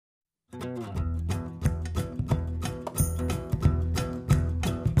From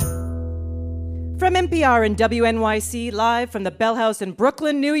NPR and WNYC, live from the Bell House in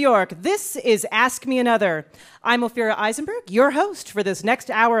Brooklyn, New York, this is Ask Me Another. I'm Ophira Eisenberg, your host for this next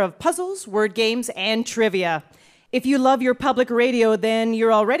hour of puzzles, word games, and trivia. If you love your public radio, then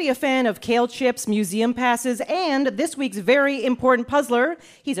you're already a fan of kale chips, museum passes, and this week's very important puzzler.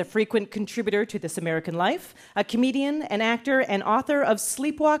 He's a frequent contributor to This American Life, a comedian, an actor, and author of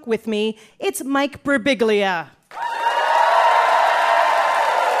Sleepwalk With Me. It's Mike Birbiglia.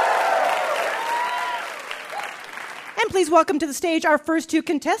 And please welcome to the stage our first two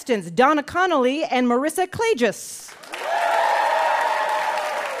contestants, Donna Connolly and Marissa Klages.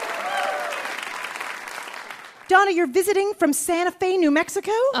 Donna, you're visiting from Santa Fe, New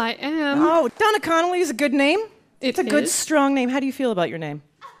Mexico? I am. Oh, Donna Connolly is a good name. It's a good, is. strong name. How do you feel about your name?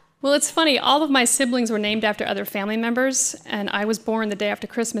 Well, it's funny. All of my siblings were named after other family members, and I was born the day after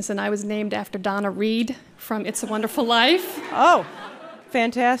Christmas, and I was named after Donna Reed from It's a Wonderful Life. Oh,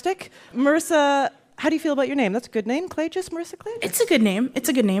 fantastic. Marissa, how do you feel about your name? That's a good name, Klages, Marissa Klages? It's a good name. It's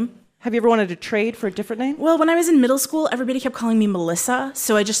a good name. Have you ever wanted to trade for a different name? Well, when I was in middle school, everybody kept calling me Melissa,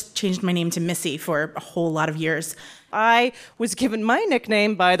 so I just changed my name to Missy for a whole lot of years. I was given my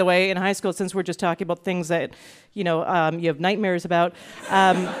nickname, by the way, in high school, since we're just talking about things that, you have nightmares about.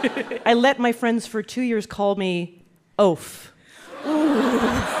 I let my friends for 2 years call me Oaf.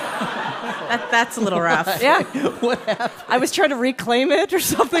 That's a little rough. Yeah. What happened? I was trying to reclaim it or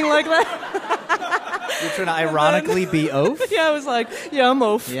something like that. You're trying to ironically be Oaf? Yeah, I was like, yeah, I'm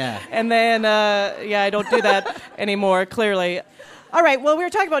Oaf. Yeah. And then, I don't do that anymore, clearly. All right, well, we were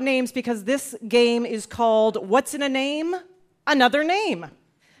talking about names because this game is called What's in a Name? Another Name.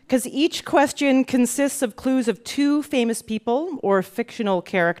 Because each question consists of clues of two famous people or fictional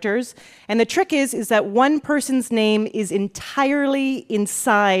characters. And the trick is that one person's name is entirely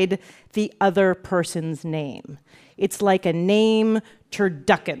inside the other person's name. It's like a name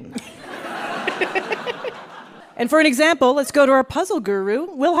turducken. And for an example, let's go to our puzzle guru,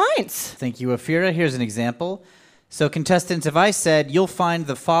 Will Hines. Thank you, Ophira. Here's an example. So, contestants, if I said, you'll find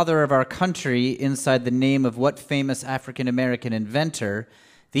the father of our country inside the name of what famous African-American inventor,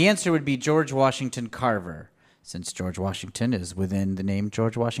 the answer would be George Washington Carver, since George Washington is within the name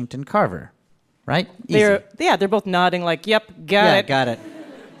George Washington Carver. Right? Easy. They're both nodding like, yep, got it. Yeah, got it.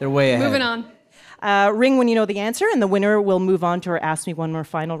 They're way ahead. Moving on. Ring when you know the answer, and the winner will move on to our Ask Me One More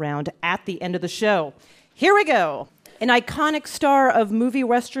final round at the end of the show. Here we go. An iconic star of movie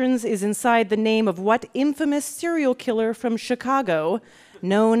westerns is inside the name of what infamous serial killer from Chicago,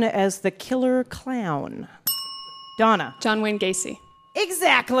 known as the Killer Clown? Donna. John Wayne Gacy.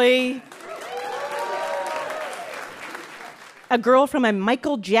 Exactly. A girl from a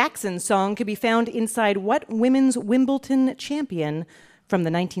Michael Jackson song could be found inside what women's Wimbledon champion from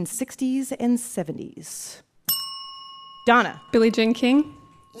the 1960s and 70s? Donna. Billie Jean King.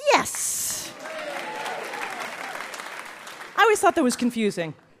 Yes. I always thought that was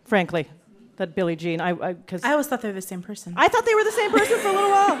confusing, frankly, that Billie Jean. I always thought they were the same person. I thought they were the same person for a little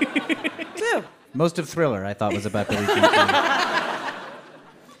while, too. Most of Thriller, I thought, was about Billie Jean King.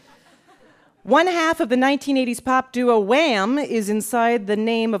 One half of the 1980s pop duo Wham! Is inside the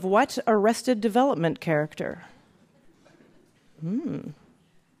name of what Arrested Development character? The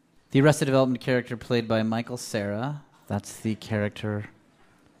Arrested Development character played by Michael Cera. That's the character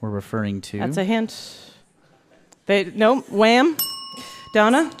we're referring to. That's a hint. No, Wham!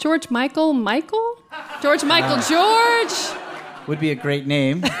 Donna? George Michael George Michael George. Would be a great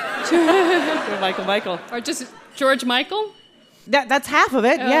name. Michael. Or just George Michael? That's half of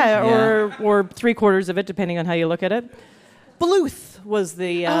it, Yeah. or three-quarters of it, depending on how you look at it. Bluth was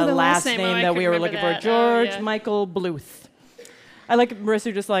the last name that we were looking for. George Michael Bluth. I like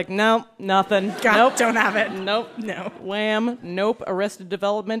Marissa just like, no, nothing. Nope. Don't have it. Nope. No. Wham. Nope. Arrested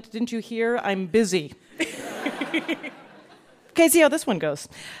Development. Didn't you hear? I'm busy. Okay, see how this one goes.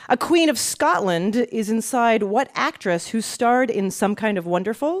 A Queen of Scotland is inside what actress who starred in Some Kind of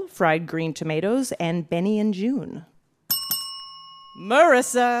Wonderful, Fried Green Tomatoes, and Benny and June?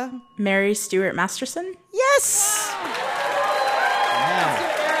 Marissa. Mary Stuart Masterson? Yes!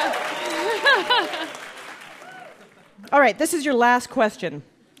 All right, this is your last question.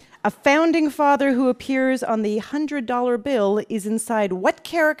 A founding father who appears on the $100 bill is inside what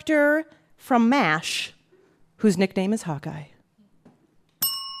character from MASH whose nickname is Hawkeye?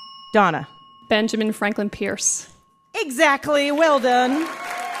 Donna. Benjamin Franklin Pierce. Exactly. Well done.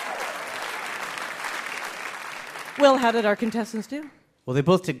 Will, how did our contestants do? Well, they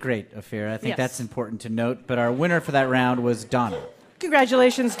both did great, Ophira. I think that's important to note. But our winner for that round was Donna.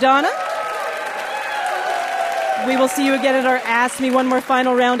 Congratulations, Donna. We will see you again at our Ask Me One More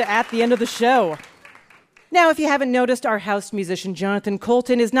final round at the end of the show. Now, if you haven't noticed, our house musician Jonathan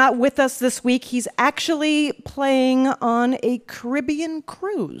Colton is not with us this week. He's actually playing on a Caribbean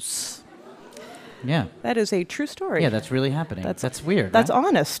cruise. Yeah. That is a true story. Yeah, that's really happening. That's weird. That's right?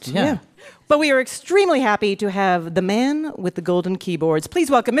 honest. Yeah. But we are extremely happy to have the man with the golden keyboards. Please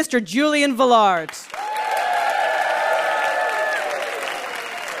welcome Mr. Julian Villard.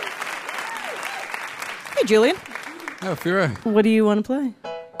 Hey, Julian. Oh, Fira. What do you want to play?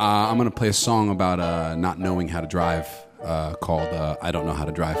 I'm going to play a song about not knowing how to drive called I Don't Know How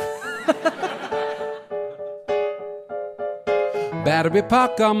to Drive. Battery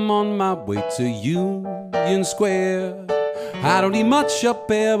Park, I'm on my way to Union Square. I don't need much, a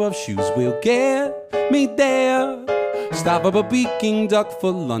pair of shoes will get me there. Stop up a Peking duck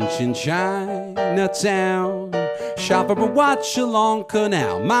for lunch in Chinatown. Shop up a watch along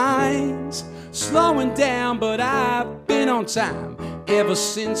Canal. Mine's slowing down, but I've been on time ever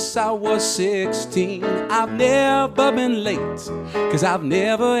since I was 16. I've never been late, 'cause I've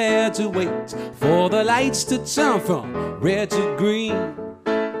never had to wait for the lights to turn from red to green.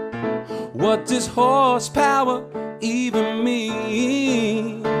 What does horsepower even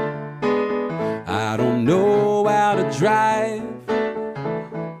mean? I don't know how to drive.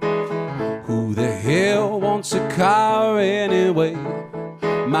 Who the hell wants a car anyway?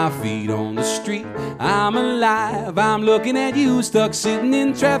 My feet on the street, I'm alive. I'm looking at you, stuck sitting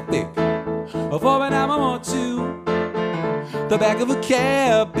in traffic for an hour or two. The back of a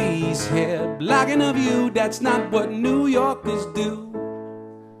cabbie's head, blocking a view. That's not what New Yorkers do.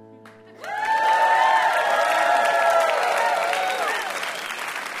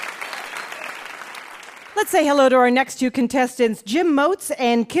 Let's say hello to our next two contestants, Jim Motes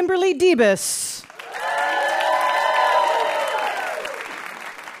and Kimberly Debus.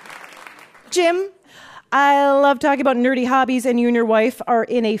 Jim, I love talking about nerdy hobbies, and you and your wife are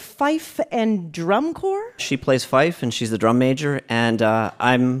in a fife and drum corps? She plays fife, and she's the drum major, and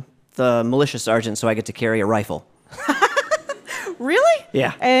I'm the militia sergeant, so I get to carry a rifle. Really?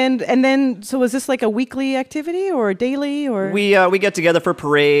 Yeah. And then, so is this like a weekly activity or daily or? We get together for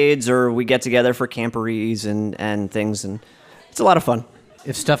parades, or we get together for camporees and things, and it's a lot of fun.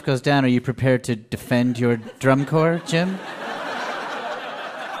 If stuff goes down, are you prepared to defend your drum corps, Jim?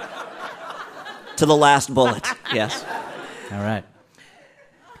 To the last bullet, yes. All right.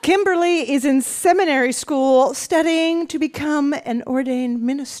 Kimberly is in seminary school studying to become an ordained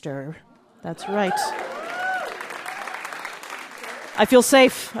minister. That's right. I feel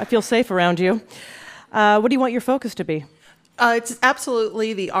safe. I feel safe around you. What do you want your focus to be? It's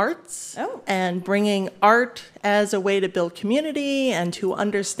absolutely the arts and bringing art as a way to build community and to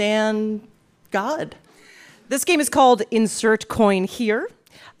understand God. This game is called Insert Coin Here,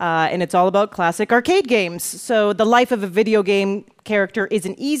 and it's all about classic arcade games. So the life of a video game character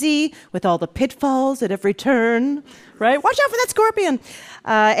isn't easy, with all the pitfalls at every turn, right? Watch out for that scorpion.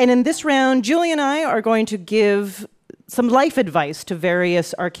 And in this round, Julie and I are going to give some life advice to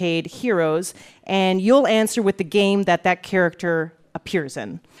various arcade heroes, and you'll answer with the game that character appears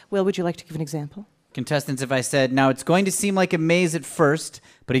in. Will, would you like to give an example? Contestants, if I said, now it's going to seem like a maze at first,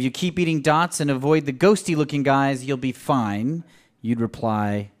 but if you keep eating dots and avoid the ghosty-looking guys, you'll be fine, you'd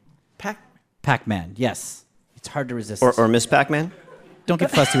reply... Pac-Man, yes. It's hard to resist. Or Miss Pac-Man? Don't get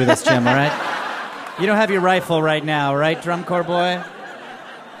fussy with us, Jim, all right? You don't have your rifle right now, right, drum corps boy?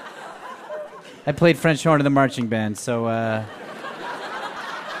 I played French horn in the marching band, so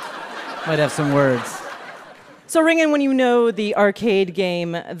might have some words. So ring in when you know the arcade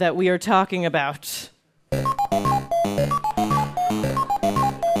game that we are talking about.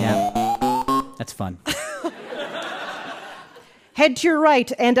 Yeah, that's fun. Head to your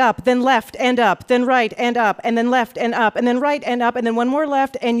right and up, then left and up, then right and up, and then left and up, and then right and up, and then one more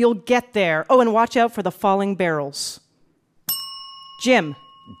left, and you'll get there. Oh, and watch out for the falling barrels. Jim.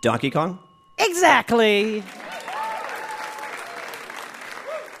 Donkey Kong? Exactly.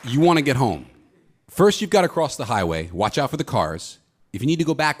 You want to get home. First, you've got to cross the highway. Watch out for the cars. If you need to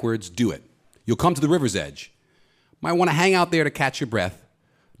go backwards, do it. You'll come to the river's edge. Might want to hang out there to catch your breath.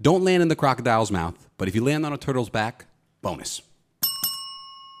 Don't land in the crocodile's mouth, but if you land on a turtle's back, bonus.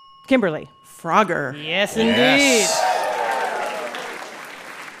 Kimberly. Frogger. Yes, indeed.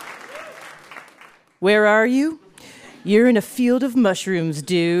 Where are you? You're in a field of mushrooms,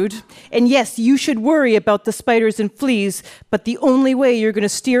 dude. And yes, you should worry about the spiders and fleas, but the only way you're going to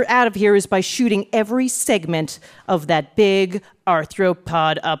steer out of here is by shooting every segment of that big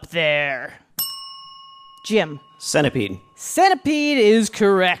arthropod up there. Jim. Centipede. Centipede is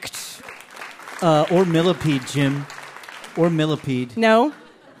correct. Or millipede, Jim. Or millipede. No.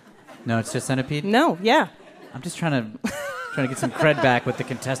 No, it's just centipede? No, yeah. I'm just trying to get some cred back with the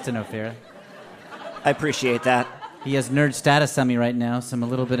contestant, Ophira. I appreciate that. He has nerd status on me right now, so I'm a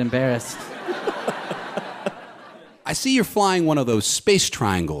little bit embarrassed. I see you're flying one of those space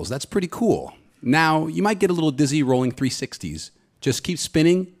triangles. That's pretty cool. Now, you might get a little dizzy rolling 360s. Just keep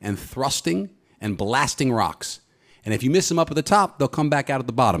spinning and thrusting and blasting rocks. And if you miss them up at the top, they'll come back out at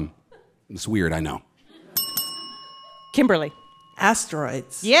the bottom. It's weird, I know. Kimberly.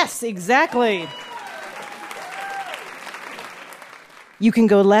 Asteroids. Yes, exactly. You can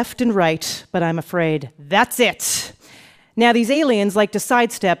go left and right, but I'm afraid that's it. Now, these aliens like to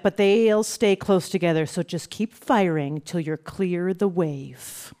sidestep, but they'll stay close together, so just keep firing till you're clear the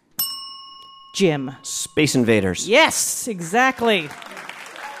wave. Jim. Space Invaders. Yes, exactly.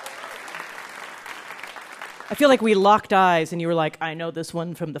 I feel like we locked eyes and you were like, I know this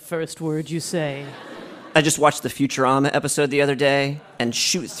one from the first word you say. I just watched the Futurama episode the other day, and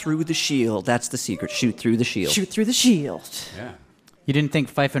shoot through the shield. That's the secret. Shoot through the shield. Shoot through the shield. Yeah. You didn't think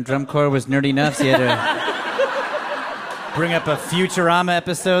Fife and Drum Corps was nerdy enough, so you had to bring up a Futurama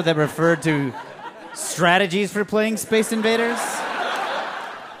episode that referred to strategies for playing Space Invaders?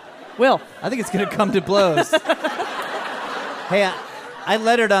 Will. I think it's going to come to blows. Hey, I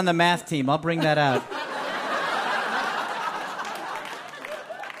lettered on the math team. I'll bring that out.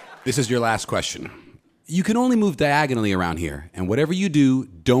 This is your last question. You can only move diagonally around here, and whatever you do,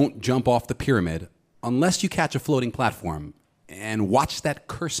 don't jump off the pyramid unless you catch a floating platform. And watch that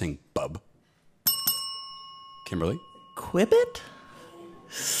cursing, bub. Kimberly? Quibbit?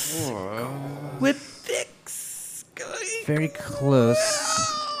 Quibix. Very close.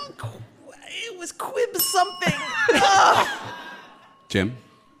 It was quib something. Jim?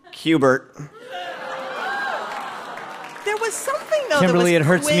 Hubert. There was something, though. Kimberly, that it was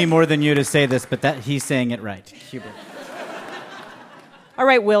hurts me quib. more than you to say this, but he's saying it right. Hubert. All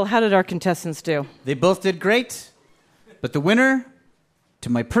right, Will, how did our contestants do? They both did great, but the winner, to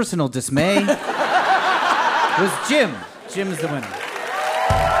my personal dismay, was Jim. Jim's the winner.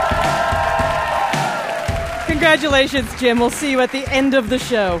 Congratulations, Jim. We'll see you at the end of the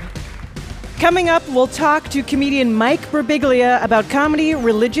show. Coming up, we'll talk to comedian Mike Birbiglia about comedy,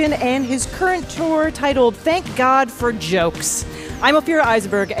 religion, and his current tour titled Thank God for Jokes. I'm Ophira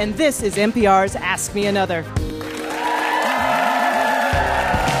Eisenberg, and this is NPR's Ask Me Another.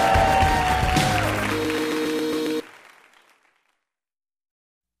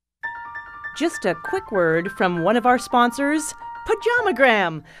 Just a quick word from one of our sponsors,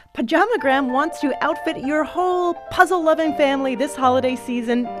 Pajamagram. Pajamagram wants to outfit your whole puzzle-loving family this holiday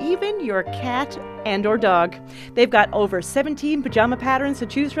season, even your cat and or dog. They've got over 17 pajama patterns to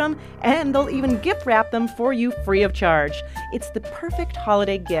choose from, and they'll even gift wrap them for you free of charge. It's the perfect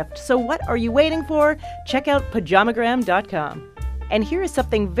holiday gift, so what are you waiting for? Check out pajamagram.com. And here is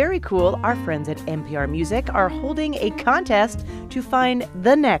something very cool. Our friends at NPR Music are holding a contest to find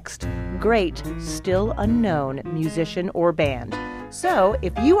the next great, still unknown musician or band. So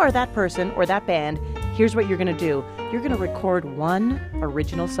if you are that person or that band, here's what you're going to do. You're going to record one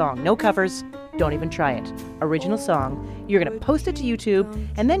original song. No covers. Don't even try it. Original song. You're going to post it to YouTube,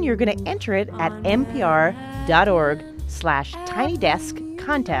 and then you're going to enter it at npr.org/tinydesk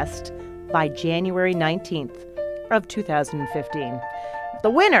contest by January 19th. Of 2015. The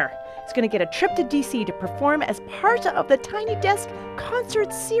winner is going to get a trip to DC to perform as part of the Tiny Desk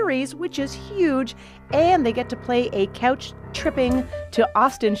concert series, which is huge, and they get to play a couch tripping to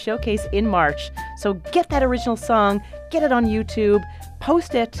Austin showcase in March. So get that original song, get it on YouTube,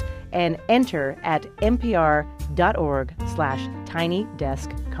 post it, and enter at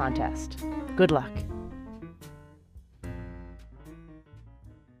npr.org/tinydeskcontest. Good luck.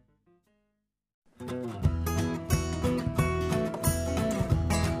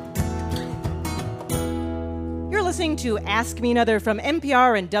 Listening to Ask Me Another from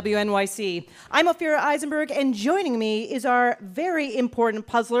NPR and WNYC. I'm Ophira Eisenberg, and joining me is our very important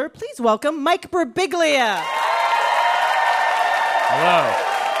puzzler. Please welcome Mike Birbiglia. Hello.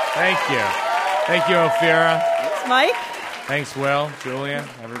 Thank you. Thank you, Ophira. Thanks, Mike. Thanks, Will, Julia,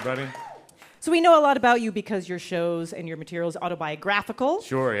 everybody. So we know a lot about you because your shows and your material is autobiographical.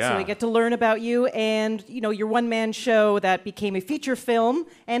 Sure, yeah. So we get to learn about you and, your one-man show that became a feature film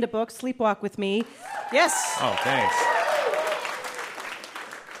and a book, Sleepwalk With Me. Yes. Oh, thanks.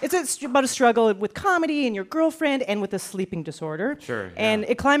 It's about a struggle with comedy and your girlfriend and with a sleeping disorder. Sure, yeah. And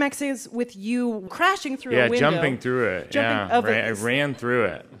it climaxes with you crashing through a window. Yeah, jumping through it. I ran through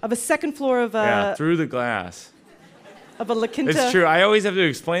it. Of a second floor of a... Yeah, through the glass. Of a La Quinta. It's true. I always have to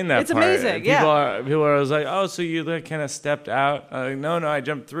explain that It's part. amazing, People are always like, oh, so you kind of stepped out? No, I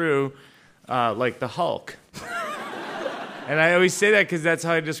jumped through like the Hulk. And I always say that because that's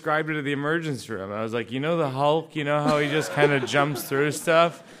how I described it at the emergency room. I was like, you know the Hulk? You know how he just kind of jumps through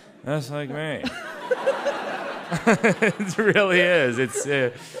stuff? That's like me. It really is. It's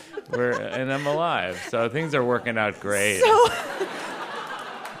and I'm alive, so things are working out great. So,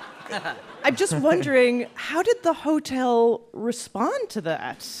 I'm just wondering, how did the hotel respond to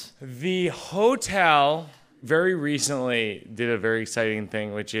that? The hotel very recently did a very exciting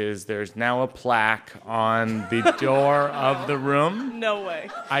thing, which is there's now a plaque on the door of the room. No way.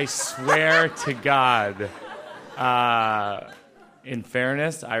 I swear to God. In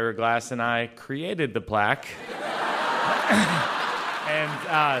fairness, Ira Glass and I created the plaque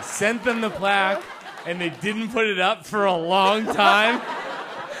and sent them the plaque, and they didn't put it up for a long time.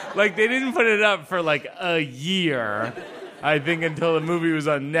 Like, they didn't put it up for like a year, I think, until the movie was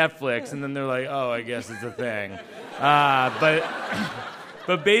on Netflix, and then they're like, oh, I guess it's a thing.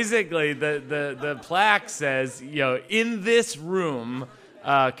 But basically, the plaque says, in this room,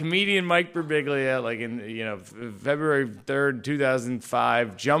 comedian Mike Birbiglia, like in February 3rd,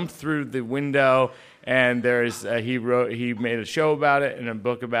 2005, jumped through the window, and there's he made a show about it and a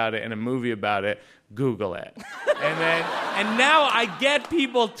book about it and a movie about it. Google it. And now I get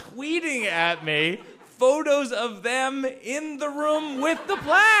people tweeting at me photos of them in the room with the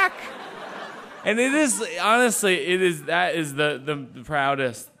plaque. And it is, honestly, that is the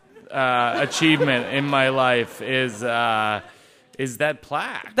proudest achievement in my life is that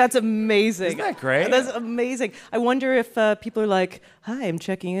plaque. That's amazing. Isn't that great? That's amazing. I wonder if people are like, hi, I'm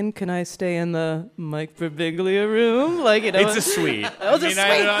checking in. Can I stay in the Mike Birbiglia room? Like, It's a suite. Oh, the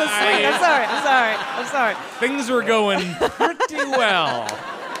suite. I'm sorry. Things were going pretty well.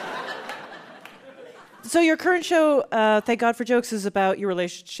 So your current show, Thank God for Jokes, is about your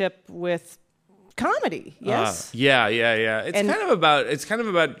relationship with comedy, yes? Yeah. It's kind of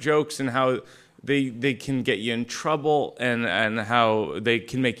about jokes and how they can get you in trouble and how they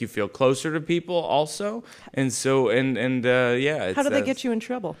can make you feel closer to people also. And so yeah. How do they get you in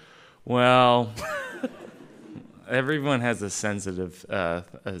trouble? Well, everyone has a sensitive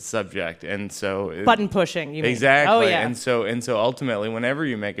subject, and so button pushing. You mean? Exactly. Oh yeah. And so ultimately, whenever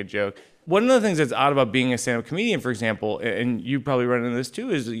you make a joke. One of the things that's odd about being a stand-up comedian, for example, and you probably run into this too,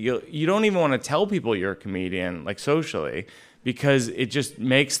 is you don't even want to tell people you're a comedian, like socially, because it just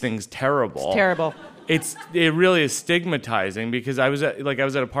makes things terrible. It's terrible. It really is stigmatizing, because I was at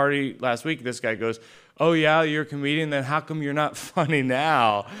a party last week. This guy goes, "Oh yeah, you're a comedian. Then how come you're not funny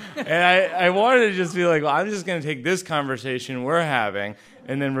now?" And I wanted to just be like, well, I'm just going to take this conversation we're having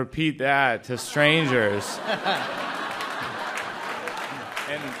and then repeat that to strangers.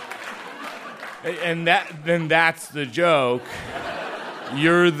 And that's the joke.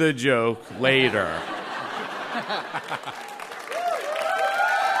 You're the joke later.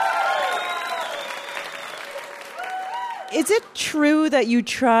 Is it true that you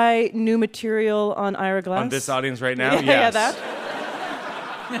try new material on Ira Glass? On this audience right now? Yeah, Yes.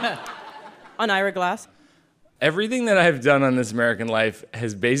 that. On Ira Glass? Everything that I've done on This American Life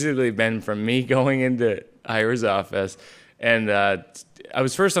has basically been from me going into Ira's office. And I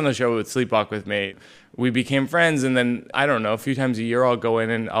was first on the show with Sleepwalk With Me. We became friends, and then, I don't know, a few times a year I'll go in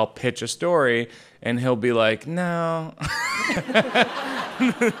and I'll pitch a story, and he'll be like, no.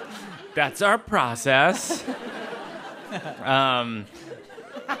 That's our process. No.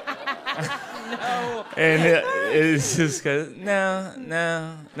 And it's just cause, no,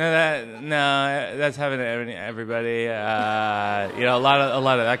 that's happening to everybody. A lot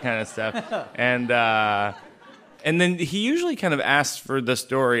of that kind of stuff. And then he usually kind of asks for the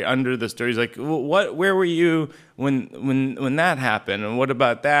story under the story. He's like, where were you when that happened? And what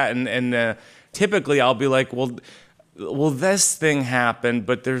about that? And typically I'll be like, well, this thing happened,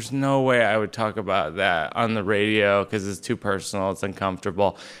 but there's no way I would talk about that on the radio because it's too personal, it's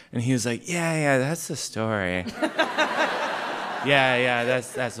uncomfortable. And he was like, yeah, that's the story. yeah,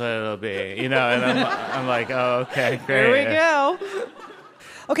 that's what it'll be, And I'm like, oh, okay, great. Here we go.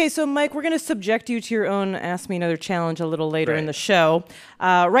 Okay, so Mike, we're going to subject you to your own Ask Me Another challenge a little later in the show.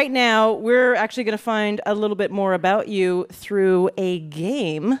 Right now, we're actually going to find a little bit more about you through a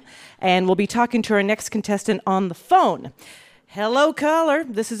game, and we'll be talking to our next contestant on the phone. Hello, caller.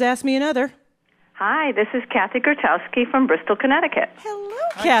 This is Ask Me Another. Hi, this is Kathy Grotowski from Bristol, Connecticut. Hello,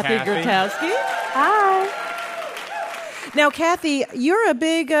 Kathy Grotowski. Hi. Now, Kathy, you're a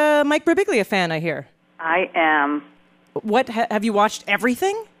big Mike Birbiglia fan, I hear. I am. What, have you watched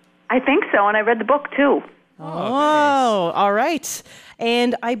everything? I think so, and I read the book, too. Oh, all right.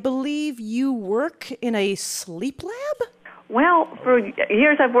 And I believe you work in a sleep lab? Well, for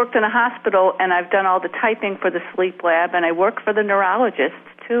years I've worked in a hospital, and I've done all the typing for the sleep lab, and I work for the neurologists,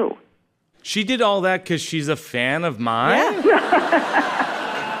 too. She did all that because she's a fan of mine?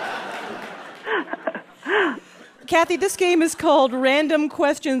 Kathy, this game is called Random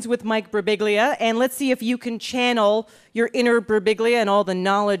Questions with Mike Birbiglia, and let's see if you can channel your inner Birbiglia and all the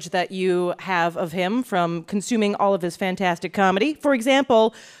knowledge that you have of him from consuming all of his fantastic comedy. For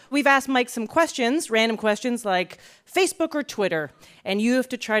example, we've asked Mike some questions, random questions like Facebook or Twitter, and you have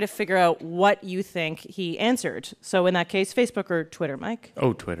to try to figure out what you think he answered. So in that case, Facebook or Twitter, Mike?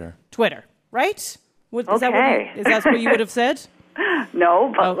 Oh, Twitter. Twitter, right? Is Okay. that what you would have said?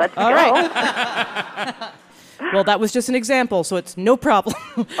 No, but let's go. All right. Well, that was just an example, so it's no problem.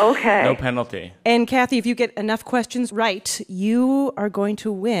 Okay. No penalty. And Kathy, if you get enough questions right, you are going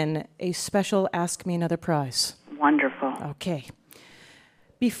to win a special Ask Me Another prize. Wonderful. Okay.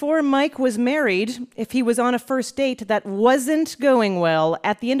 Before Mike was married, if he was on a first date that wasn't going well,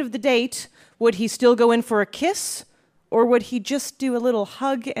 at the end of the date, would he still go in for a kiss, or would he just do a little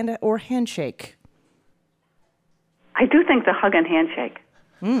hug or handshake? I do think the hug and handshake.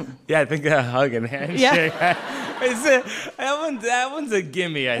 Yeah, I think a hug and handshake. That one's a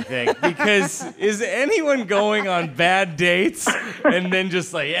gimme, I think. Because is anyone going on bad dates and then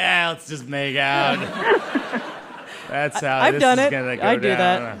just like, let's just make out? That's how I've this done is it. going to go I down. do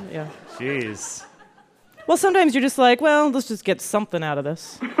that. Yeah. Jeez. Well, sometimes you're just like, well, let's just get something out of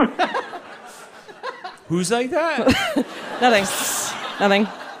this. Who's like that? Nothing.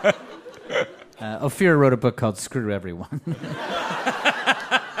 Ophira wrote a book called Screw Everyone.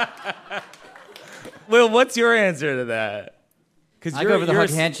 Will, what's your answer to that? I go for the hug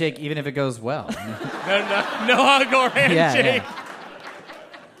handshake even if it goes well. No hug or handshake. Yeah.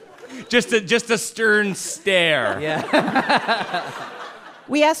 Just a stern stare. Yeah.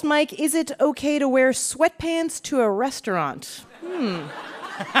 We asked Mike, is it okay to wear sweatpants to a restaurant?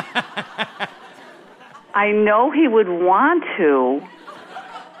 I know he would want to,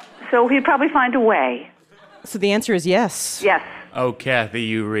 so he'd probably find a way. So the answer is yes. Yes. Oh, Kathy,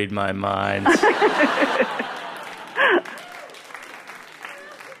 you read my mind.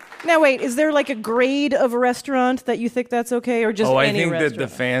 Now, wait, is there like a grade of a restaurant that you think that's okay, or just any restaurant? I think that the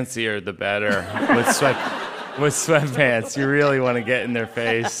fancier, the better. With sweatpants, you really want to get in their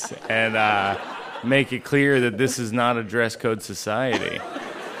face and make it clear that this is not a dress code society.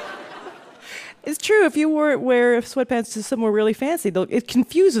 It's true. If you wear sweatpants to somewhere really fancy, it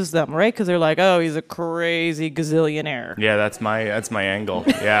confuses them, right? Because they're like, oh, he's a crazy gazillionaire. Yeah, that's my angle.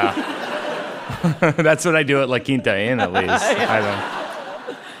 Yeah. That's what I do at La Quinta Inn, at least. I don't.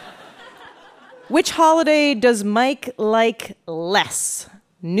 Which holiday does Mike like less?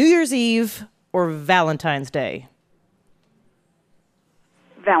 New Year's Eve or Valentine's Day?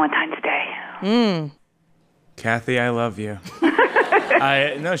 Valentine's Day. Kathy, I love you.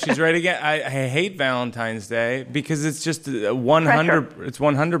 No, she's right again. I hate Valentine's Day because it's just 100. It's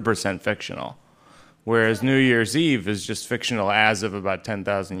 100% fictional, whereas New Year's Eve is just fictional as of about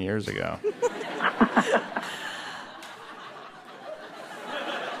 10,000 years ago.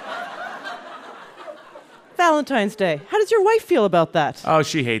 Valentine's Day. How does your wife feel about that? Oh,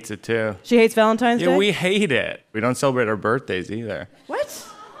 she hates it too. She hates Valentine's Day? Yeah, we hate it. We don't celebrate our birthdays either. What?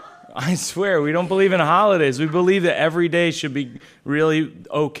 I swear, we don't believe in holidays. We believe that every day should be really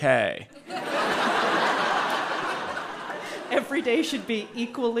okay. Every day should be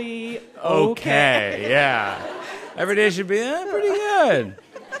equally Okay, yeah. Every day should be pretty good.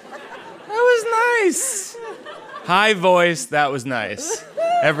 That was nice. High voice, that was nice.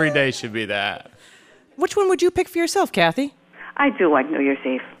 Every day should be that. Which one would you pick for yourself, Kathy? I do like New Year's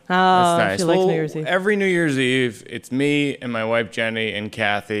Eve. Oh, That's nice. she likes New Year's Eve. Every New Year's Eve, it's me and my wife Jenny and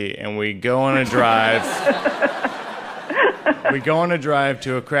Kathy, and we go on a drive. We go on a drive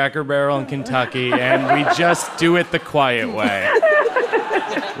to a Cracker Barrel in Kentucky, and we just do it the quiet way.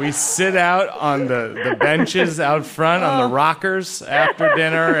 We sit out on the benches out front on the rockers after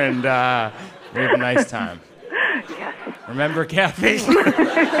dinner, and we have a nice time. Yes. Remember, Kathy?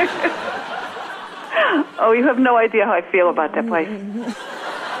 Oh, you have no idea how I feel about that place.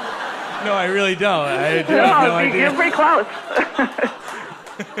 No, I really don't. I do have no idea. You're pretty close.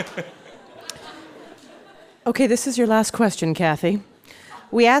 Okay, this is your last question, Kathy.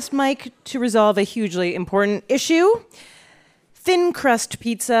 We asked Mike to resolve a hugely important issue. Thin crust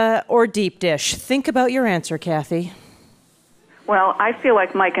pizza or deep dish? Think about your answer, Kathy. Well, I feel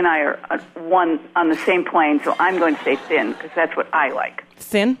like Mike and I are on the same plane, so I'm going to say thin, because that's what I like.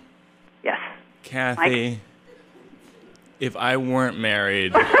 Thin? Yes. Kathy, if I weren't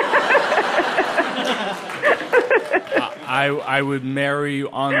married, I would marry you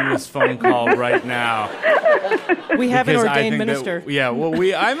on this phone call right now. We have an Because I ordained think minister.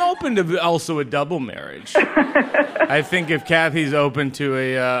 I'm open to also a double marriage. I think if Kathy's open to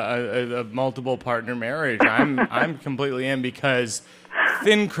a multiple partner marriage, I'm completely in, because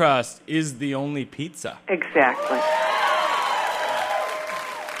thin crust is the only pizza. Exactly.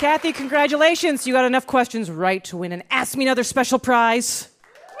 Kathy, congratulations. You got enough questions right to win an Ask Me Another special prize.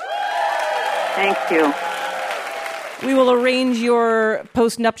 Thank you. We will arrange your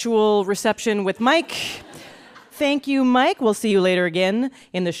post-nuptial reception with Mike. Thank you, Mike. We'll see you later again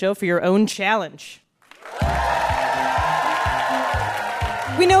in the show for your own challenge.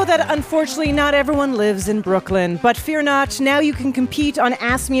 We know that, unfortunately, not everyone lives in Brooklyn, but fear not, now you can compete on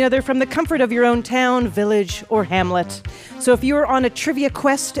Ask Me Another from the comfort of your own town, village, or hamlet. So if you're on a trivia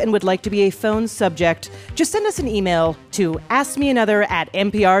quest and would like to be a phone subject, just send us an email to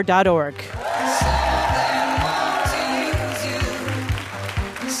askmeanother@npr.org.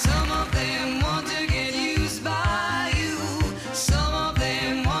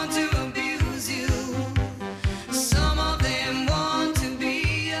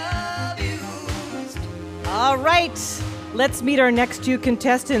 All right, let's meet our next two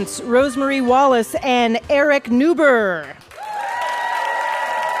contestants, Rosemary Wallace and Eric Neuber.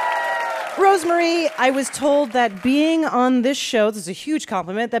 Rosemary, I was told that being on this show, this is a huge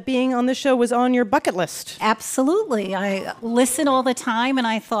compliment, that being on this show was on your bucket list. Absolutely. I listen all the time, and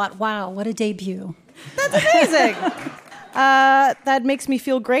I thought, wow, what a debut. That's amazing. That makes me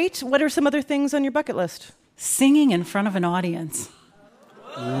feel great. What are some other things on your bucket list? Singing in front of an audience.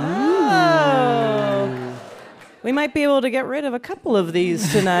 Oh. We might be able to get rid of a couple of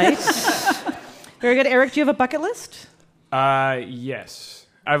these tonight. Very good. Eric, do you have a bucket list? Yes.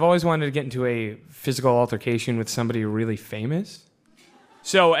 I've always wanted to get into a physical altercation with somebody really famous.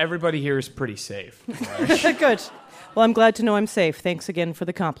 So everybody here is pretty safe. Right? Good. Well, I'm glad to know I'm safe. Thanks again for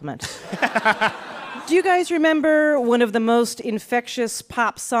the compliment. Do you guys remember one of the most infectious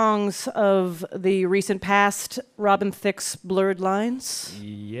pop songs of the recent past, Robin Thicke's Blurred Lines?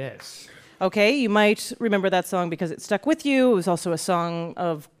 Yes. Okay, you might remember that song because it stuck with you. It was also a song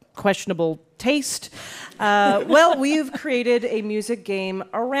of questionable taste. Well, we've created a music game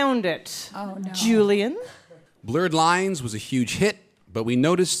around it. Oh, no. Julian? Blurred Lines was a huge hit, but we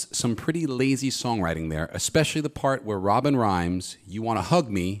noticed some pretty lazy songwriting there, especially the part where Robin rhymes, "You wanna hug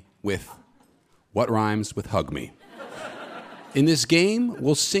me," with "What rhymes with hug me?" In this game,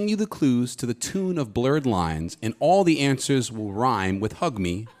 we'll sing you the clues to the tune of Blurred Lines, and all the answers will rhyme with hug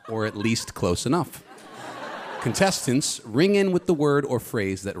me, or at least close enough. Contestants, ring in with the word or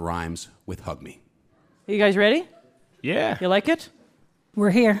phrase that rhymes with hug me. Are you guys ready? Yeah. You like it? We're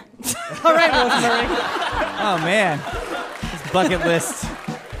here. All right, Rosemary. Oh, man. This bucket list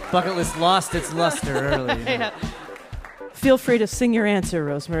lost its luster early. Yeah. Feel free to sing your answer,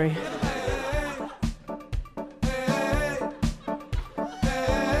 Rosemary.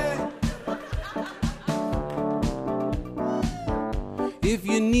 If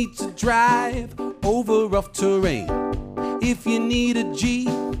you need to drive over rough terrain, if you need a Jeep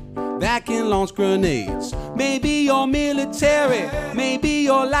that can launch grenades, maybe you're military, maybe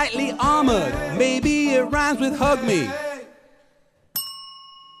you're lightly armored, maybe it rhymes with hug me.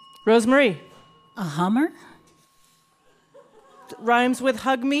 Rosemary. A Hummer? Rhymes with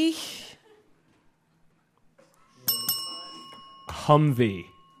hug me. Humvee.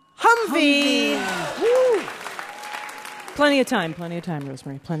 Humvee. Woo. Plenty of time,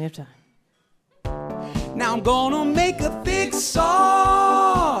 Rosemary, plenty of time. Now I'm gonna make a thick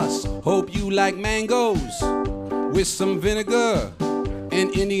sauce. Hope you like mangoes with some vinegar and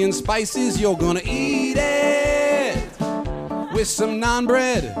Indian spices. You're gonna eat it with some naan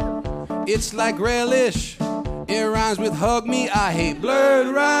bread. It's like relish. It rhymes with hug me. I hate blurred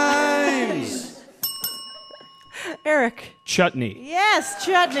rhymes. Eric. Chutney. Yes,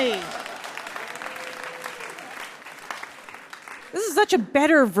 chutney. This is such a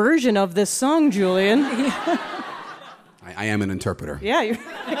better version of this song, Julian. I am an interpreter. Yeah,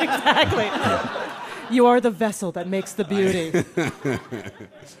 exactly. You are the vessel that makes the beauty.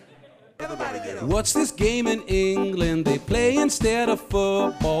 What's this game in England they play instead of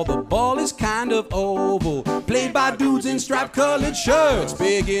football? The ball is kind of oval, played by dudes in striped-colored shirts.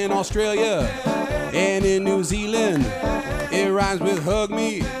 Big in Australia and in New Zealand. It rhymes with hug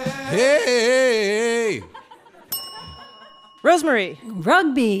me. Hey! Rosemary.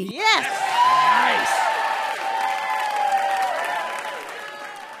 Rugby. Yes! Nice.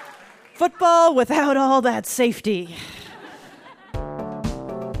 Football without all that safety.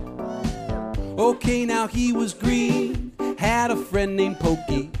 Okay, now he was green, had a friend named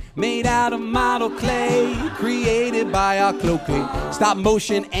Pokey. made out of model clay, created by our cloaking. Stop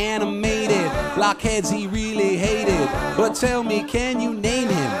motion animated, blockheads he really hated. But tell me, can you name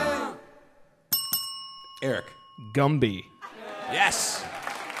him? Eric. Gumby. Yes.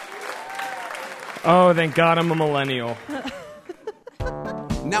 Oh, thank God I'm a millennial.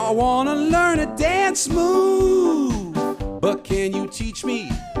 Now I wanna learn a dance move, but can you teach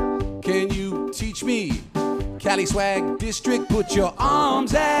me? Can you teach me? Cali Swag District, put your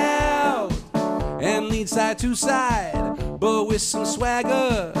arms out and lean side to side, but with some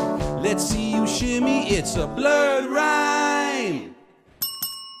swagger. Let's see you shimmy, it's a blurred rhyme.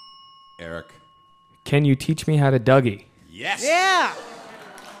 Eric. Can you teach me how to Dougie? Yes. Yeah.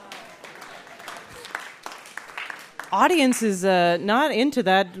 Audience is not into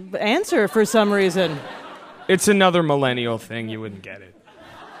that answer for some reason. It's another millennial thing. You wouldn't get it.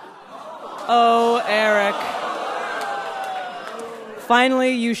 Oh, Eric.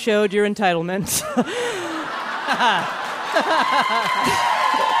 Finally, you showed your entitlement.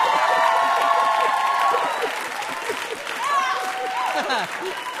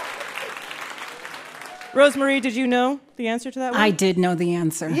 Rosemary, did you know the answer to that one? I did know the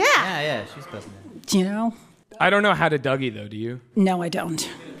answer. Yeah. She's supposed to know. Do you know? I don't know how to Dougie, though. Do you? No, I don't.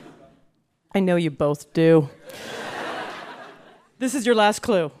 I know you both do. This is your last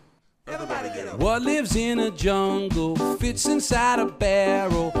clue. What lives in a jungle fits inside a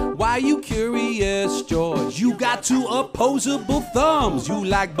barrel? Why you curious, George? You got two opposable thumbs. You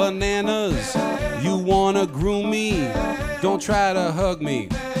like bananas. You wanna groom me. Don't try to hug me.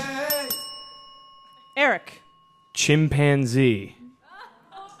 Eric. Chimpanzee.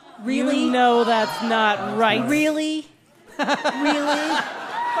 Really? You know that's not right. Really? Really?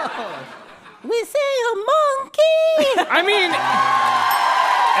 We say a monkey. I mean...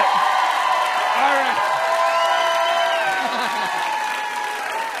 all right.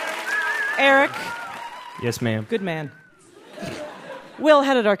 Eric. Yes, ma'am. Good man. Will,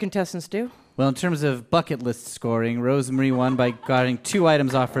 how did our contestants do? Well, in terms of bucket list scoring, Rosemary won by getting 2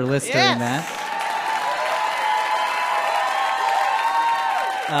 items off her list during that.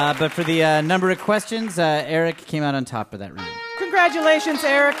 But for the number of questions, Eric came out on top of that round. Congratulations,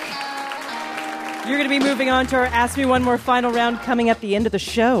 Eric. You're going to be moving on to our Ask Me One More final round coming at the end of the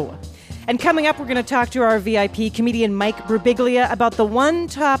show. And coming up, we're going to talk to our VIP comedian Mike Birbiglia about the one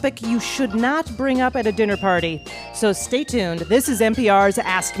topic you should not bring up at a dinner party. So stay tuned. This is NPR's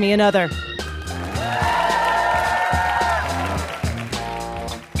Ask Me Another.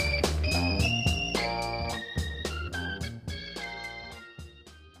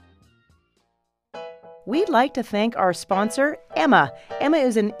 We'd like to thank our sponsor, Emma. Emma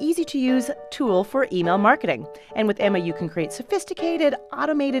is an easy-to-use tool for email marketing. And with Emma, you can create sophisticated,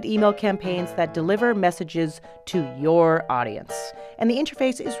 automated email campaigns that deliver messages to your audience. And the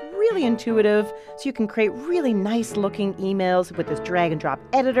interface is really intuitive, so you can create really nice-looking emails with this drag-and-drop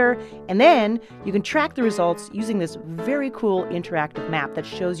editor. And then you can track the results using this very cool interactive map that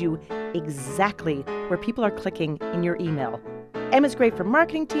shows you exactly where people are clicking in your email. Emma's great for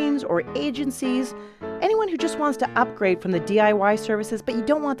marketing teams or agencies, anyone who just wants to upgrade from the DIY services, but you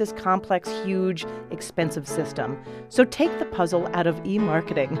don't want this complex, huge, expensive system. So take the puzzle out of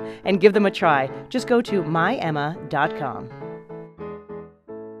e-marketing and give them a try. Just go to myemma.com.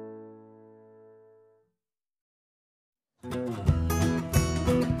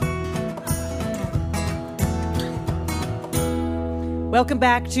 Welcome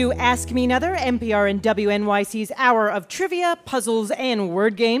back to Ask Me Another, NPR and WNYC's hour of trivia, puzzles, and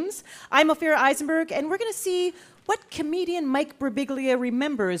word games. I'm Ophira Eisenberg, and we're going to see what comedian Mike Birbiglia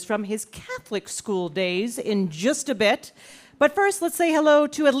remembers from his Catholic school days in just a bit. But first, let's say hello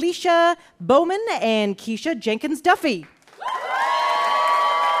to Alicia Bowman and Keisha Jenkins-Duffy.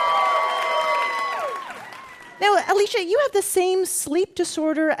 Now, Alicia, you have the same sleep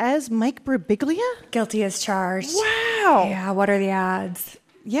disorder as Mike Birbiglia? Guilty as charged. Wow. Yeah, what are the odds?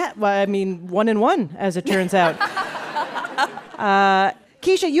 Yeah, well, I mean, 1 in 1, as it turns out.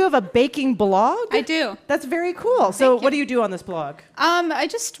 Keisha, you have a baking blog? I do. That's very cool. So what do you do on this blog? I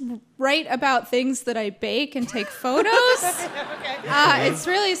just write about things that I bake and take photos. It's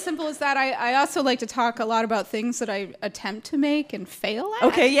really as simple as that. I also like to talk a lot about things that I attempt to make and fail at.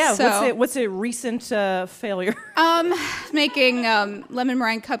 Okay, yeah. So, what's a recent failure? Making lemon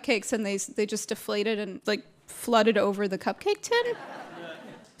meringue cupcakes, and they just deflated and flooded over the cupcake tin.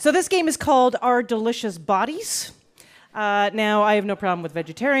 So this game is called Our Delicious Bodies. Now, I have no problem with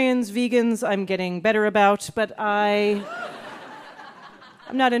vegetarians, vegans, I'm getting better about, but I'm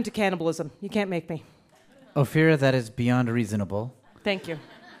not into cannibalism. You can't make me. Ophira, that is beyond reasonable. Thank you.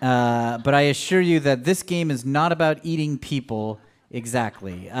 But I assure you that this game is not about eating people.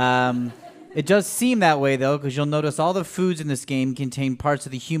 Exactly. It does seem that way, though, because you'll notice all the foods in this game contain parts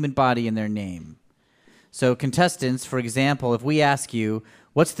of the human body in their name. So contestants, for example, if we ask you,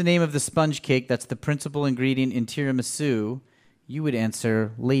 what's the name of the sponge cake that's the principal ingredient in tiramisu, you would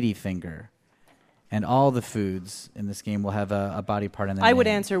answer ladyfinger. And all the foods in this game will have a body part in their name. I would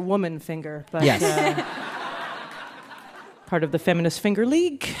answer woman finger, but yes. Part of the Feminist Finger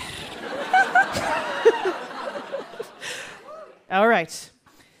League. All right.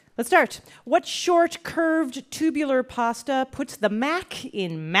 Let's start. What short, curved, tubular pasta puts the mac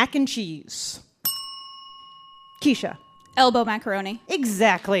in mac and cheese? Keisha. Elbow macaroni.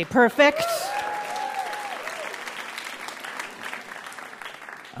 Exactly. Perfect.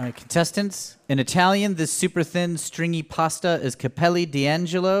 All right, contestants. In Italian, this super thin, stringy pasta is capelli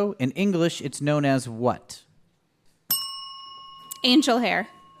d'angelo. In English, it's known as what? Angel hair.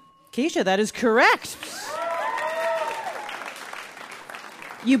 Keisha, that is correct.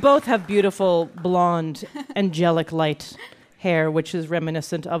 You both have beautiful, blonde, angelic light hair, which is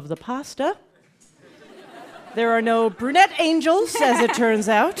reminiscent of the pasta. There are no brunette angels, as it turns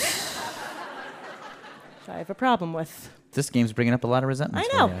out. Which I have a problem with. This game's bringing up a lot of resentment.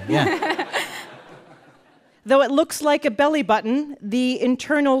 I know. For you. Yeah. Though it looks like a belly button, the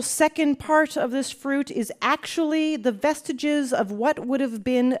internal second part of this fruit is actually the vestiges of what would have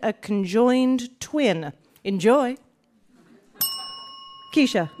been a conjoined twin. Enjoy.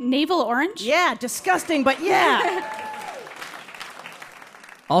 Keisha. Navel orange? Yeah, disgusting, but yeah.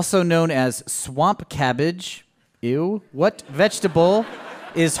 Also known as swamp cabbage. Ew. What vegetable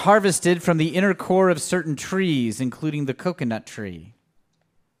is harvested from the inner core of certain trees, including the coconut tree?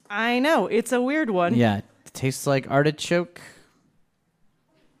 I know, it's a weird one. Yeah, it tastes like artichoke.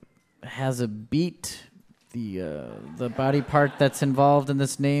 Has a beet. The body part that's involved in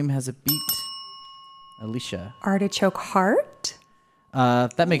this name has a beet. Alicia. Artichoke heart?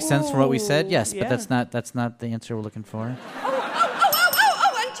 That makes sense from what we said. Yes, yeah. but that's not the answer we're looking for.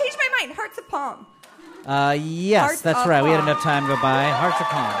 I changed my mind. Hearts of palm. Yes, Heart that's of right. We had palm. enough time to go by. Hearts of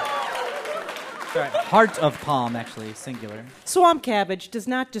palm. Sorry, heart of palm, actually, singular. Swamp cabbage does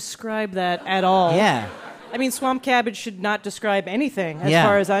not describe that at all. Yeah. I mean, swamp cabbage should not describe anything, as Yeah.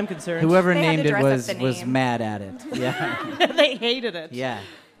 far as I'm concerned. Whoever They had named to it dress up the was name. mad at it. Yeah. They hated it. Yeah.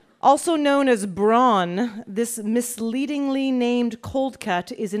 Also known as brawn, this misleadingly named cold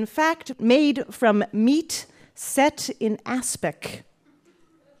cut is in fact made from meat set in aspic.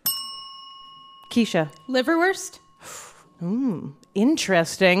 Keisha. Liverwurst?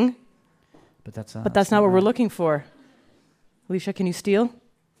 Interesting. But that's not what we're looking for. Alicia, can you steal?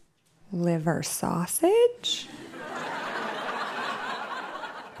 Liver sausage?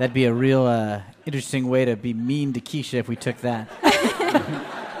 That'd be a real interesting way to be mean to Keisha if we took that.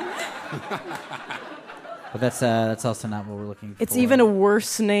 But that's also not what we're looking for. It's even a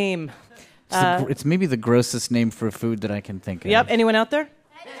worse name. It's maybe the grossest name for a food that I can think of. Yep. Anyone out there?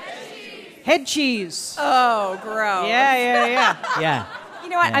 Head cheese. Oh, gross. Yeah. Yeah. You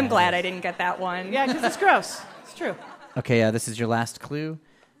know what? Yeah, I'm glad it I didn't get that one. Yeah, because it's gross. It's true. Okay, this is your last clue.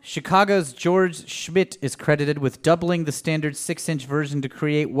 Chicago's George Schmidt is credited with doubling the standard 6-inch version to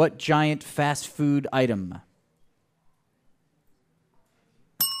create what giant fast food item?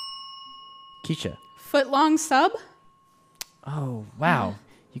 Keisha. Foot-long sub? Oh, wow.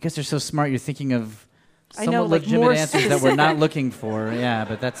 You guys are so smart. You're thinking of I somewhat know, like, legitimate more answers that we're not looking for. Yeah,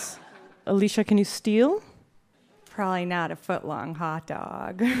 but that's... Alicia, can you steal? Probably not a foot-long hot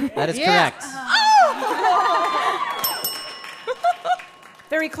dog. That is correct.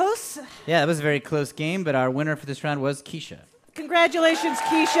 Very close. Yeah, that was a very close game, but our winner for this round was Keisha. Congratulations,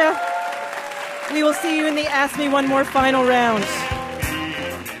 Keisha. We will see you in the Ask Me One More final round.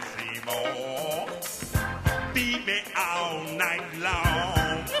 Beat me all night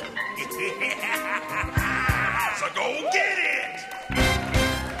long. So go get it.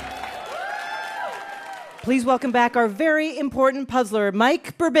 Please welcome back our very important puzzler,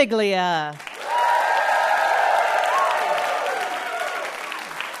 Mike Birbiglia.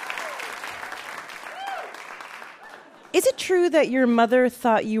 Is it true that your mother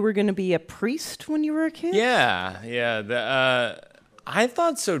thought you were going to be a priest when you were a kid? Yeah. I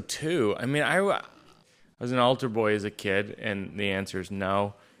thought so too. I mean, I was an altar boy as a kid, and the answer is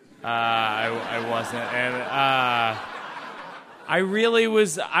no. I wasn't, and I really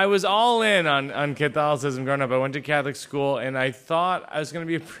was. I was all in on Catholicism growing up. I went to Catholic school, and I thought I was going to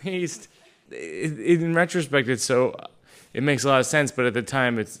be a priest. In retrospect, it makes a lot of sense, but at the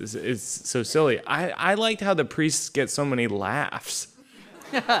time, it's so silly. I liked how the priests get so many laughs.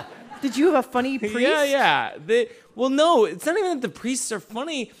 Did you have a funny priest? Yeah. Well, no, it's not even that the priests are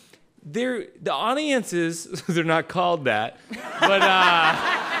funny. the audiences, they're not called that, but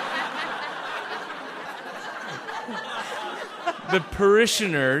the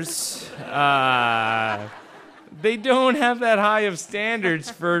parishioners, they don't have that high of standards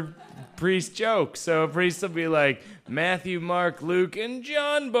for priest jokes. So a priest will be like, Matthew, Mark, Luke, and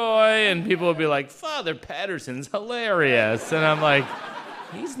John Boy, and people will be like, Father Patterson's hilarious. And I'm like,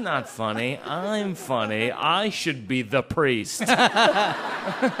 he's not funny. I'm funny. I should be the priest.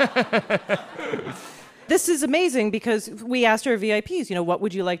 This is amazing because we asked our VIPs, what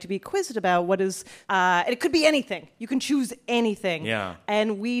would you like to be quizzed about? What is, and it could be anything. You can choose anything. Yeah.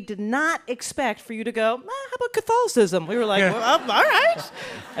 And we did not expect for you to go, how about Catholicism? We were like, well, all right.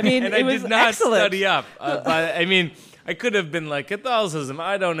 I mean, and it I was did not excellent. study up. But I mean, I could have been like, Catholicism,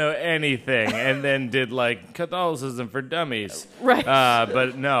 I don't know anything, and then did like Catholicism for dummies. Right.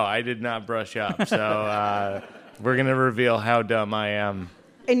 But no, I did not brush up. So we're going to reveal how dumb I am.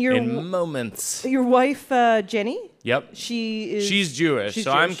 And in moments. Your wife, Jenny? Yep. She's Jewish. She's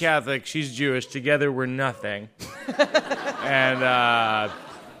so Jewish. I'm Catholic. She's Jewish. Together we're nothing. And I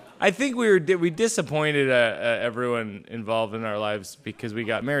think we disappointed everyone involved in our lives because we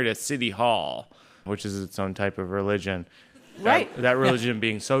got married at City Hall, which is its own type of religion. Right. That religion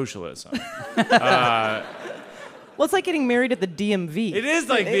being socialism. Well, it's like getting married at the DMV. It is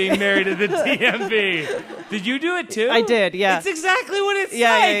like being married at the DMV. Did you do it too? I did, yeah. It's exactly what it's like.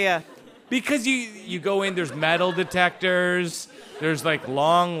 Yeah. Because you go in, there's metal detectors, there's like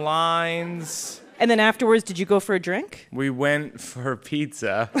long lines. And then afterwards, did you go for a drink? We went for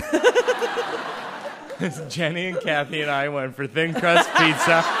pizza. Jenny and Kathy and I went for thin crust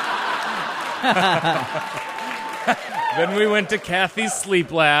pizza. Then we went to Kathy's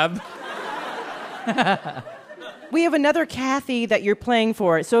sleep lab. We have another Kathy that you're playing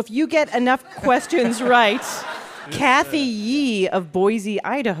for. So if you get enough questions right, Kathy Yee of Boise,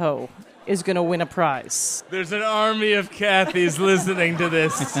 Idaho is going to win a prize. There's an army of Kathys listening to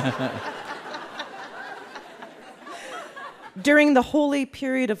this. During the holy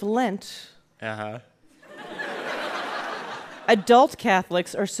period of Lent, Uh-huh. adult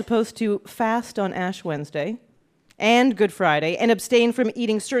Catholics are supposed to fast on Ash Wednesday and Good Friday and abstain from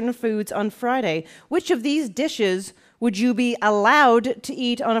eating certain foods on Friday. Which of these dishes would you be allowed to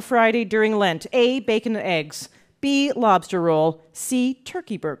eat on a Friday during Lent? A, bacon and eggs. B, lobster roll. C,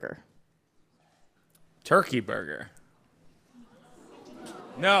 turkey burger. Turkey burger.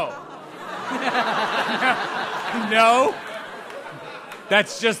 No. No.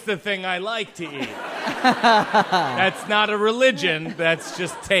 That's just the thing I like to eat. That's not a religion. That's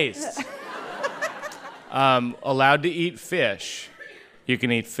just taste. Allowed to eat fish. You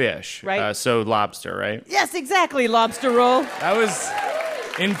can eat fish. Right. So lobster, right? Yes, exactly, lobster roll. That was,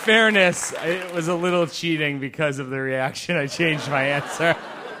 in fairness, it was a little cheating because of the reaction. I changed my answer.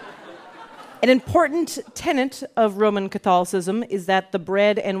 An important tenet of Roman Catholicism is that the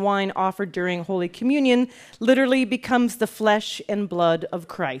bread and wine offered during Holy Communion literally becomes the flesh and blood of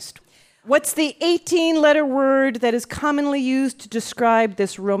Christ. What's the 18-letter word that is commonly used to describe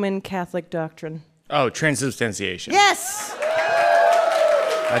this Roman Catholic doctrine? Oh, transubstantiation. Yes!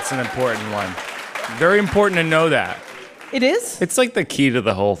 That's an important one. Very important to know that. It is? It's like the key to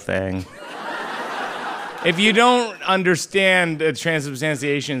the whole thing. If you don't understand that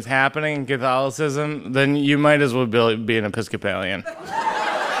transubstantiation is happening in Catholicism, then you might as well be an Episcopalian.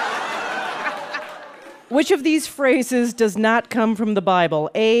 Which of these phrases does not come from the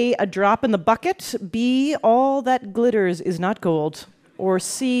Bible? A drop in the bucket. B, all that glitters is not gold. Or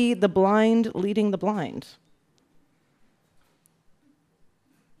C, the blind leading the blind.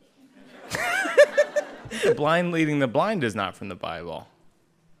 The blind leading the blind is not from the Bible.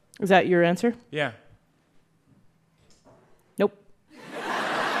 Is that your answer? Yeah. Nope. Can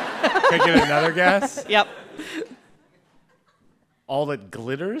I get another guess? Yep. All that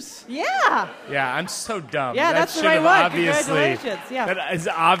glitters? Yeah. Yeah, I'm so dumb. Yeah, That that's the should right have one. obviously- Congratulations. Yeah. That is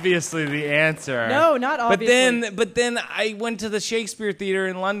obviously the answer. No, not obviously. But then I went to the Shakespeare Theater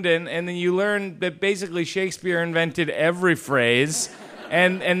in London, and then you learn that basically Shakespeare invented every phrase,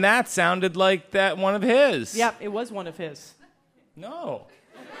 and that sounded like that one of his. Yep, it was one of his. No.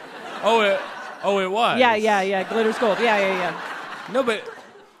 Oh, it was. Yeah. Glitters gold. Yeah. No,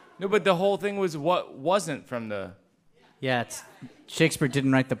 but the whole thing was what wasn't from the. Yeah, Shakespeare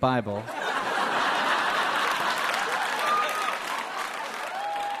didn't write the Bible.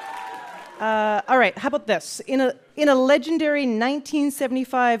 All right, how about this? In a legendary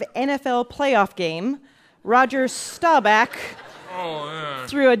 1975 NFL playoff game, Roger Staubach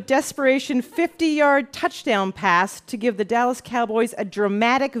threw a desperation 50-yard touchdown pass to give the Dallas Cowboys a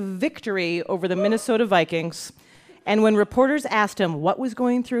dramatic victory over the Minnesota Vikings. And when reporters asked him what was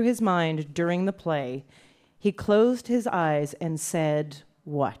going through his mind during the play, he closed his eyes and said,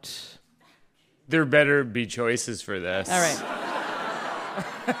 what? There better be choices for this. All right.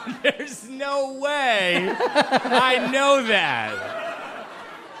 There's no way. I know that.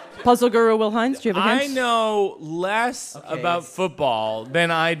 Puzzle Guru Will Hines, do you have a hint? I know less about football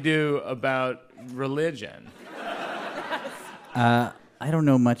than I do about religion. I don't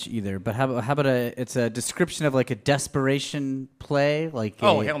know much either, but how about it's a description of like a desperation play?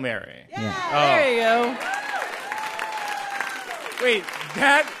 Hail Mary. There you go. Wait,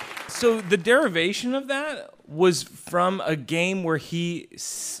 so the derivation of that was from a game where he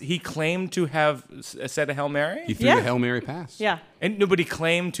claimed to have said a Hail Mary? He threw the Hail Mary pass. Yeah. And nobody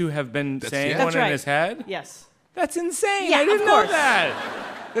claimed to have been saying That's one right. in his head? Yes. That's insane. Yeah, I didn't of know course.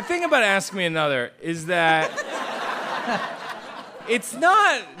 that. The thing about Ask Me Another is that it's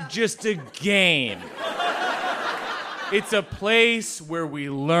not just a game. It's a place where we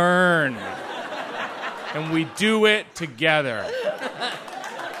learn. And we do it together.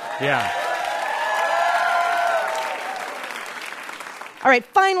 Yeah. All right,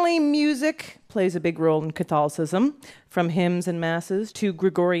 finally, music plays a big role in Catholicism, from hymns and masses to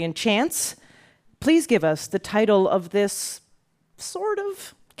Gregorian chants. Please give us the title of this sort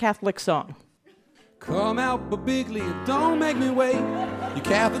of Catholic song. Come out, Birbiglia, don't make me wait. You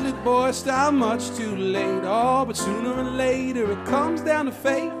Catholic boys start much too late. Oh, but sooner or later it comes down to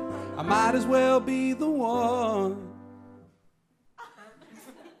fate. I might as well be the one.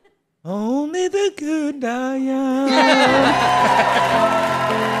 Only the good die young.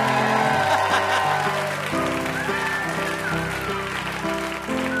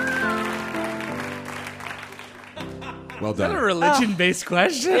 Well Is that done. a religion-based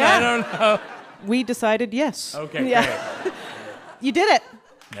question? Yeah. I don't know. We decided yes. Okay, Yeah. great. You did it.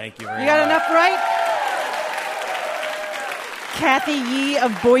 Thank you very You much. got enough right? Kathy Yee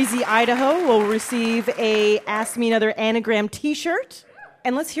of Boise, Idaho will receive a Ask Me Another anagram t-shirt.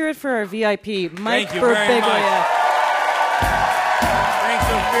 And let's hear it for our VIP, Mike Thank you very Birbiglia. much. Thanks,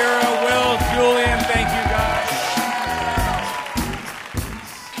 Ophira, Will, Julian. Thank you, guys.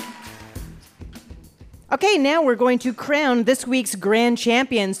 Okay, now we're going to crown this week's grand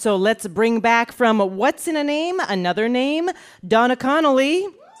champion. So let's bring back from What's in a Name, Another Name, Donna Connolly.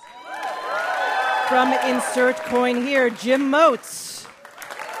 From Insert Coin Here, Jim Motes.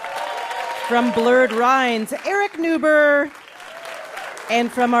 From Blurred Rhymes, Eric Newber. And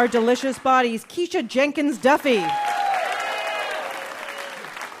from our delicious bodies, Keisha Jenkins Duffy.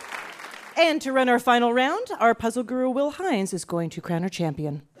 And to run our final round, our puzzle guru Will Hines is going to crown our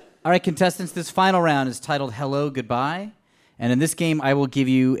champion. All right, contestants, this final round is titled Hello, Goodbye. And in this game, I will give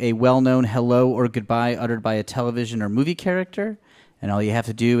you a well-known hello or goodbye uttered by a television or movie character. And all you have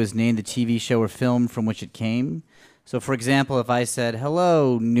to do is name the TV show or film from which it came. So, for example, if I said,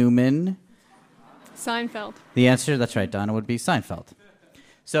 hello, Newman. Seinfeld. The answer, that's right, Donna, would be Seinfeld.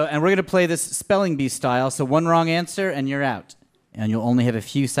 So, and we're going to play this spelling bee style. So one wrong answer and you're out. And you'll only have a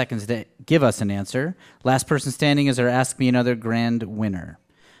few seconds to give us an answer. Last person standing is our Ask Me Another grand winner.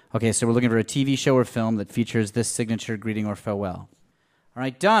 Okay, so we're looking for a TV show or film that features this signature greeting or farewell. All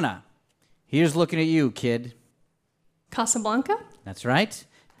right, Donna, here's looking at you, kid. Casablanca. That's right.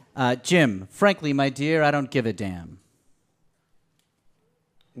 Jim, frankly, my dear, I don't give a damn.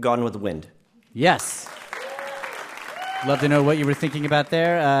 Gone with the Wind. Yes. Love to know what you were thinking about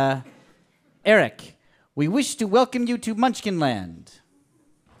there. Eric, we wish to welcome you to Munchkinland.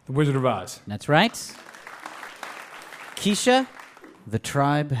 The Wizard of Oz. That's right. Keisha, the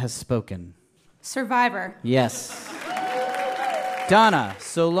tribe has spoken. Survivor. Yes. Donna,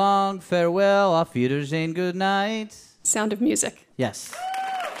 so long, farewell, auf Wiedersehen, good night. Sound of Music. Yes.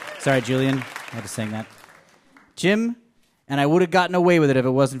 Sorry, Julian, I had to sing that. Jim, and I would have gotten away with it if it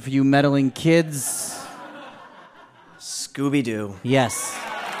wasn't for you meddling kids. Scooby-Doo. Yes.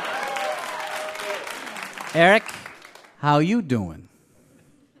 Eric, how you doing?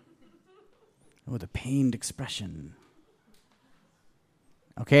 With a pained expression.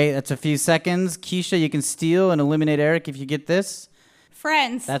 Okay, that's a few seconds. Keisha, you can steal and eliminate Eric if you get this.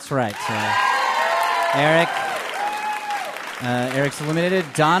 Friends. That's right. Eric's eliminated.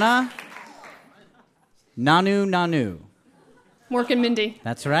 Donna, Nanu. Mork and Mindy.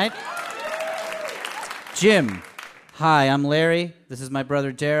 That's right. Jim, hi, I'm Larry. This is my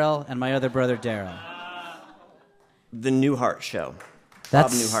brother Daryl and my other brother Daryl. The Newhart Show.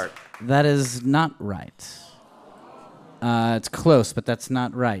 That's, Bob Newhart. That is not right. It's close, but that's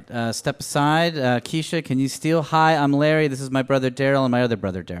not right. Step aside. Keisha, can you steal? Hi, I'm Larry. This is my brother Daryl and my other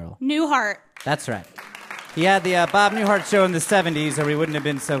brother Daryl. Newhart. That's right. He had the Bob Newhart show in the 70s, or we wouldn't have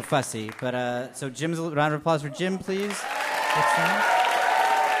been so fussy. But so Jim's, a round of applause for Jim, please.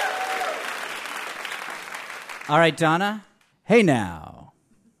 All right, Donna. Hey now.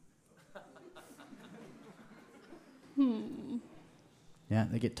 Yeah,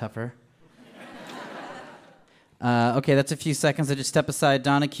 they get tougher. Okay, that's a few seconds. I just step aside.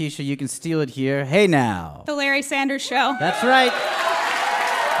 Donna, Keisha, you can steal it here. Hey now. The Larry Sanders Show. That's right.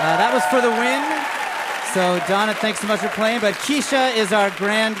 That was for the win. So, Donna, thanks so much for playing. But Keisha is our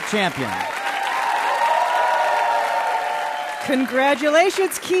grand champion.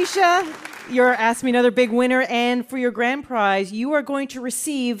 Congratulations, Keisha. You're Ask Me Another big winner, and for your grand prize, you are going to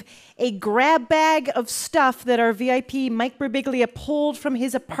receive a grab bag of stuff that our VIP Mike Birbiglia pulled from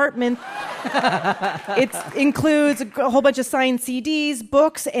his apartment. It includes a whole bunch of signed CDs,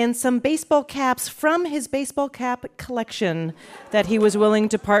 books, and some baseball caps from his baseball cap collection that he was willing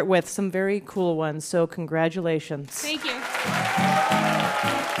to part with. Some very cool ones, so congratulations. Thank you.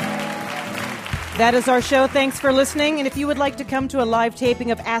 That is our show. Thanks for listening. And if you would like to come to a live taping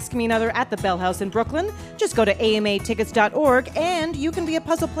of Ask Me Another at the Bell House in Brooklyn, just go to amatickets.org and you can be a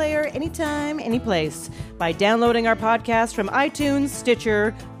puzzle player anytime, anyplace by downloading our podcast from iTunes,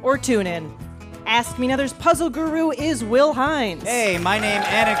 Stitcher, or TuneIn. Ask Me Another's puzzle guru is Will Hines. Hey, my name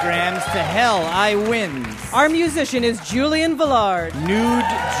anagrams to hell I wins. Our musician is Julian Villard. Nude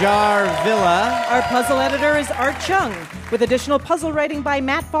Jar Villa. Our puzzle editor is Art Chung, with additional puzzle writing by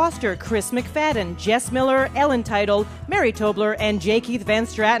Matt Foster, Chris McFadden, Jess Miller, Ellen Title, Mary Tobler, and J. Keith Van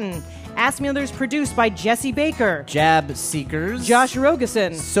Stratton. Ask Me Another is produced by Jesse Baker, Jab Seekers, Josh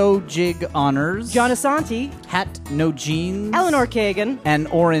Rogeson, So Jig Honors, John Asanti, Hat No Jeans, Eleanor Kagan, and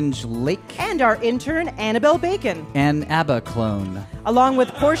Orange Lake, and our intern Annabelle Bacon, and ABBA clone, along with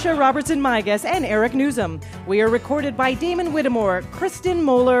Portia Robertson-Migas and Eric Newsom. We are recorded by Damon Whittemore, Kristen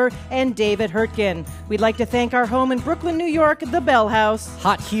Moeller, and David Hurtgen. We'd like to thank our home in Brooklyn, New York, the Bell House,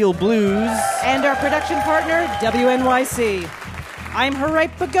 Hot Heel Blues, and our production partner, WNYC. I'm her right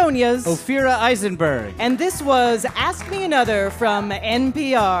begonias, Ophira Eisenberg. And this was Ask Me Another from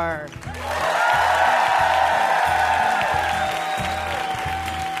NPR.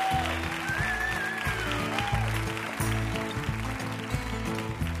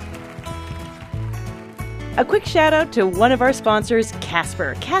 A quick shout out to one of our sponsors,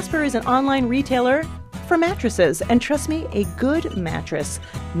 Casper. Casper is an online retailer for mattresses. And trust me, a good mattress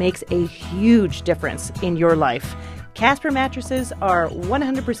makes a huge difference in your life. Casper mattresses are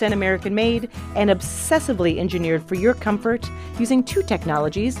 100% American-made and obsessively engineered for your comfort using two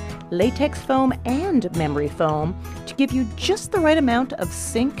technologies, latex foam and memory foam, to give you just the right amount of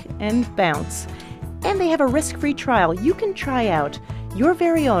sink and bounce. And they have a risk-free trial. You can try out your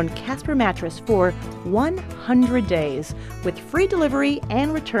very own Casper mattress for 100 days with free delivery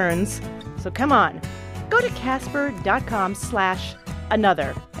and returns. So come on, go to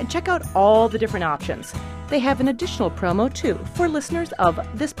casper.com/another and check out all the different options. They have an additional promo, too, for listeners of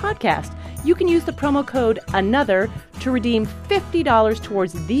this podcast. You can use the promo code ANOTHER to redeem $50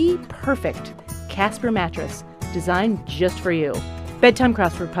 towards the perfect Casper mattress designed just for you. Bedtime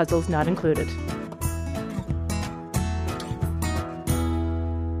crossword puzzles not included.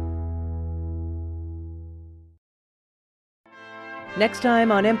 Next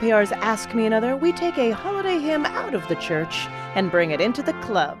time on NPR's Ask Me Another, we take a holiday hymn out of the church and bring it into the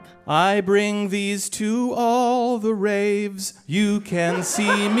club. I bring these to all the raves. You can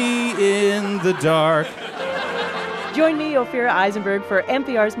see me in the dark. Join me, Ophira Eisenberg, for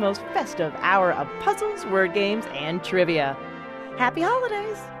NPR's most festive hour of puzzles, word games, and trivia. Happy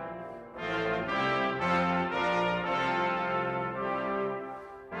holidays!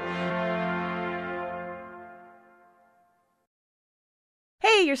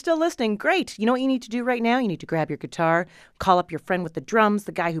 Hey, you're still listening. Great. You know what you need to do right now? You need to grab your guitar, call up your friend with the drums,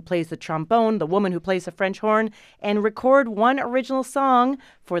 the guy who plays the trombone, the woman who plays the French horn, and record one original song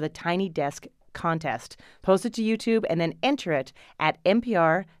for the Tiny Desk contest. Post it to YouTube and then enter it at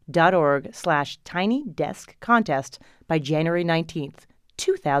npr.org/tinydeskcontest by January 19th,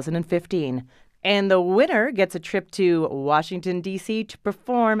 2015. And the winner gets a trip to Washington, D.C. to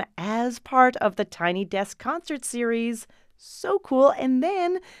perform as part of the Tiny Desk concert series. So cool. And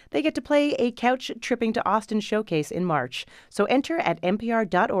then they get to play a couch tripping to Austin showcase in March. So enter at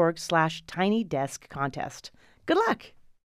npr.org/tinydeskcontest. Good luck.